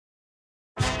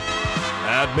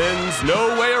Admins,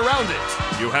 no way around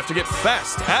it. You have to get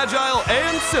fast, agile,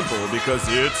 and simple because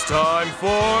it's time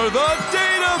for the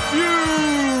Data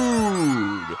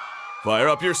Feud! Fire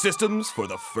up your systems for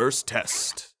the first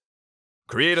test.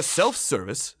 Create a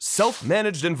self-service,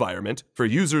 self-managed environment for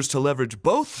users to leverage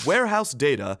both warehouse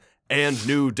data and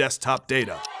new desktop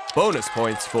data. Bonus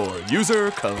points for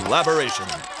user collaboration.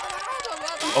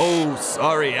 Oh,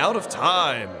 sorry, out of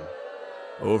time.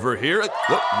 Over here,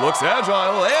 looks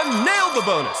agile and nailed the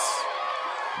bonus.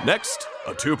 Next,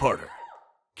 a two-parter.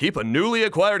 Keep a newly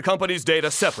acquired company's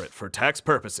data separate for tax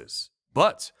purposes,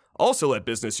 but also let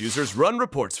business users run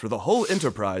reports for the whole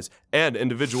enterprise and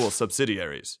individual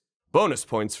subsidiaries. Bonus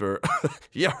points for,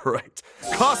 yeah, right,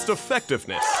 cost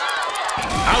effectiveness.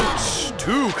 Ouch,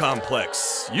 too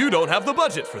complex. You don't have the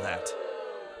budget for that.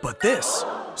 But this,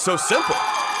 so simple,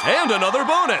 and another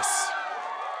bonus.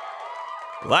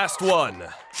 Last one.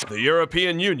 The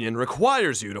European Union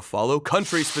requires you to follow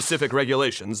country-specific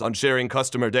regulations on sharing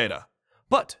customer data.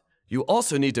 But you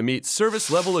also need to meet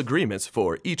service-level agreements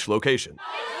for each location.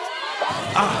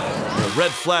 A red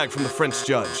flag from the French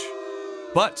judge.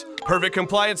 But perfect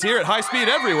compliance here at High Speed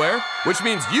Everywhere, which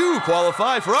means you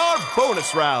qualify for our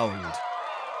bonus round.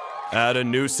 Add a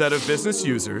new set of business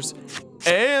users,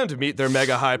 and meet their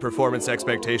mega high performance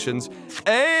expectations,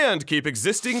 and keep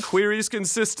existing queries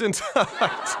consistent.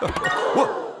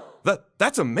 Whoa,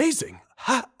 that's amazing.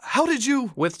 How did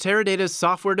you? With Teradata's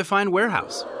Software-Defined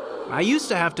Warehouse. I used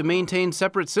to have to maintain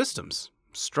separate systems,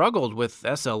 struggled with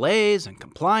SLAs and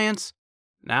compliance.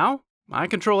 Now, I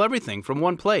control everything from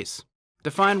one place.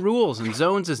 Define rules and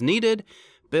zones as needed,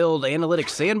 build analytic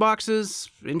sandboxes,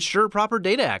 ensure proper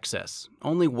data access,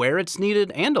 only where it's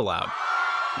needed and allowed.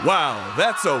 Wow,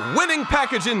 that's a winning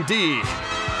package indeed.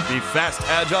 Be fast,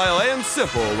 agile, and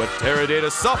simple with Teradata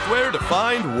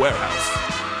Software-Defined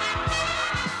Warehouse.